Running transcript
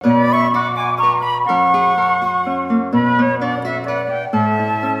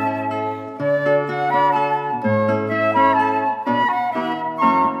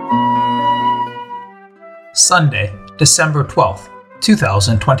Sunday, December 12th,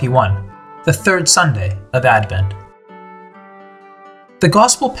 2021, the third Sunday of Advent. The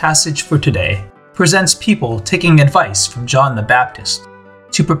Gospel passage for today presents people taking advice from John the Baptist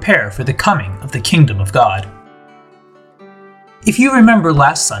to prepare for the coming of the kingdom of God. If you remember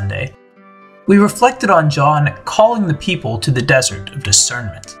last Sunday, we reflected on John calling the people to the desert of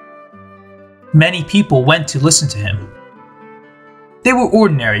discernment. Many people went to listen to him. They were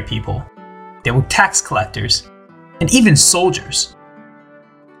ordinary people. They were tax collectors, and even soldiers.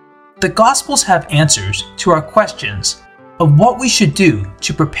 The Gospels have answers to our questions of what we should do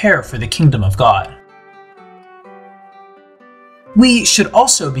to prepare for the kingdom of God. We should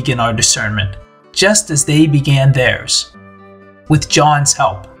also begin our discernment just as they began theirs, with John's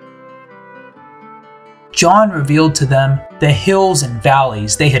help. John revealed to them the hills and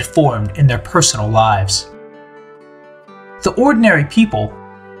valleys they had formed in their personal lives. The ordinary people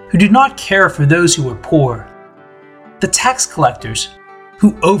who did not care for those who were poor, the tax collectors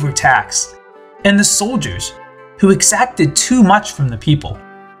who overtaxed, and the soldiers who exacted too much from the people.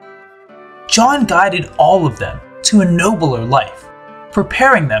 John guided all of them to a nobler life,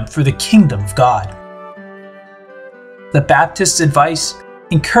 preparing them for the kingdom of God. The Baptist's advice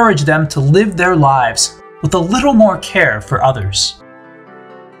encouraged them to live their lives with a little more care for others.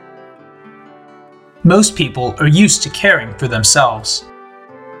 Most people are used to caring for themselves.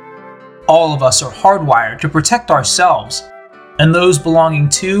 All of us are hardwired to protect ourselves and those belonging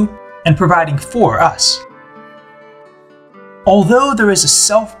to and providing for us. Although there is a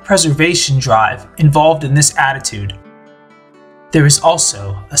self-preservation drive involved in this attitude, there is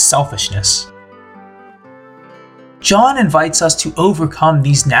also a selfishness. John invites us to overcome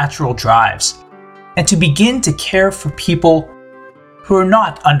these natural drives and to begin to care for people who are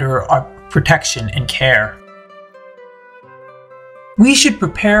not under our protection and care. We should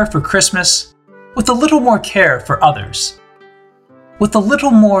prepare for Christmas with a little more care for others, with a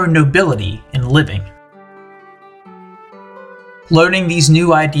little more nobility in living. Learning these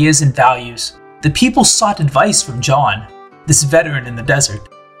new ideas and values, the people sought advice from John, this veteran in the desert.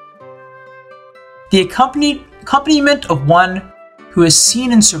 The accompaniment of one who has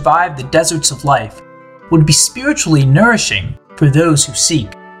seen and survived the deserts of life would be spiritually nourishing for those who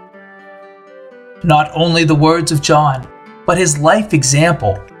seek. Not only the words of John, but his life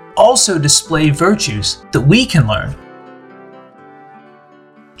example also display virtues that we can learn.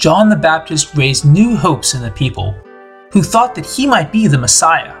 John the Baptist raised new hopes in the people who thought that he might be the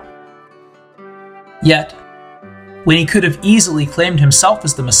Messiah. Yet, when he could have easily claimed himself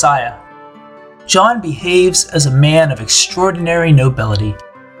as the Messiah, John behaves as a man of extraordinary nobility.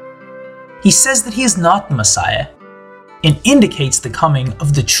 He says that he is not the Messiah and indicates the coming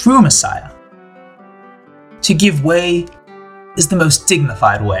of the true Messiah. To give way is the most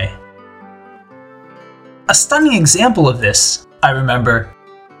dignified way. A stunning example of this, I remember,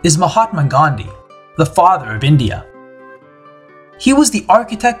 is Mahatma Gandhi, the father of India. He was the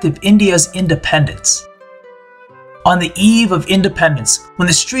architect of India's independence. On the eve of independence, when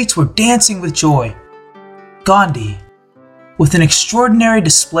the streets were dancing with joy, Gandhi, with an extraordinary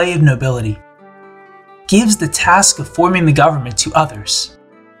display of nobility, gives the task of forming the government to others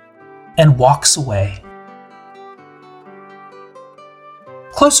and walks away.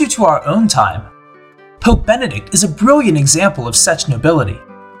 Closer to our own time, Pope Benedict is a brilliant example of such nobility.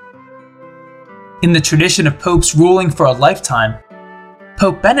 In the tradition of popes ruling for a lifetime,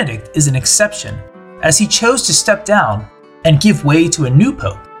 Pope Benedict is an exception, as he chose to step down and give way to a new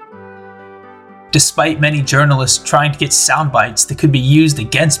pope. Despite many journalists trying to get sound bites that could be used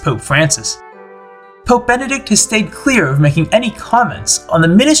against Pope Francis, Pope Benedict has stayed clear of making any comments on the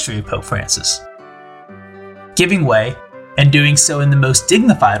ministry of Pope Francis. Giving way, and doing so in the most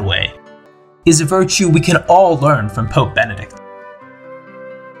dignified way, is a virtue we can all learn from Pope Benedict.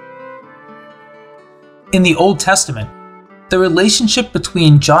 In the Old Testament, the relationship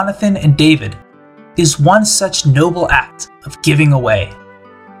between Jonathan and David is one such noble act of giving away.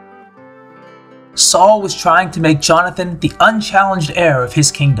 Saul was trying to make Jonathan the unchallenged heir of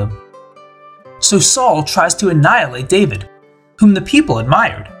his kingdom. So Saul tries to annihilate David, whom the people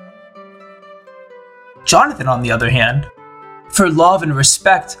admired. Jonathan, on the other hand, for love and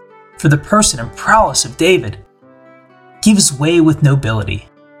respect for the person and prowess of David, gives way with nobility.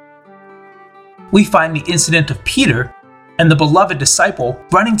 We find the incident of Peter and the beloved disciple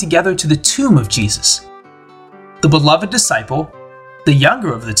running together to the tomb of Jesus. The beloved disciple, the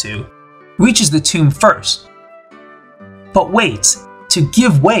younger of the two, reaches the tomb first, but waits to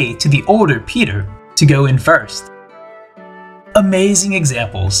give way to the older Peter to go in first. Amazing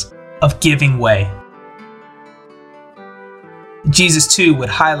examples of giving way. Jesus too would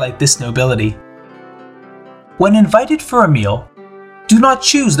highlight this nobility. When invited for a meal, do not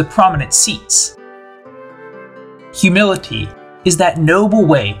choose the prominent seats. Humility is that noble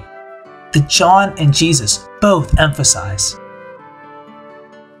way that John and Jesus both emphasize.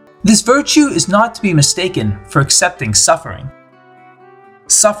 This virtue is not to be mistaken for accepting suffering.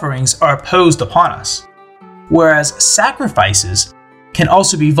 Sufferings are imposed upon us, whereas sacrifices can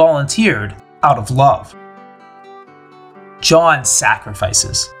also be volunteered out of love. John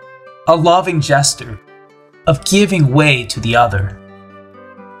sacrifices, a loving gesture of giving way to the other.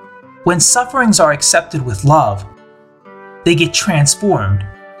 When sufferings are accepted with love, they get transformed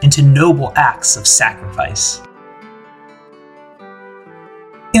into noble acts of sacrifice.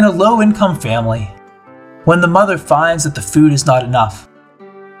 In a low-income family, when the mother finds that the food is not enough,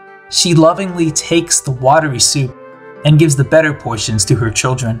 she lovingly takes the watery soup and gives the better portions to her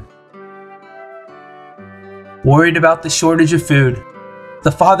children. Worried about the shortage of food,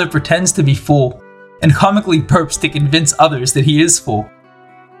 the father pretends to be full and comically burps to convince others that he is full.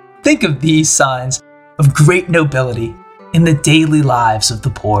 Think of these signs of great nobility in the daily lives of the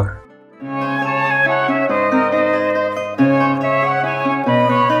poor.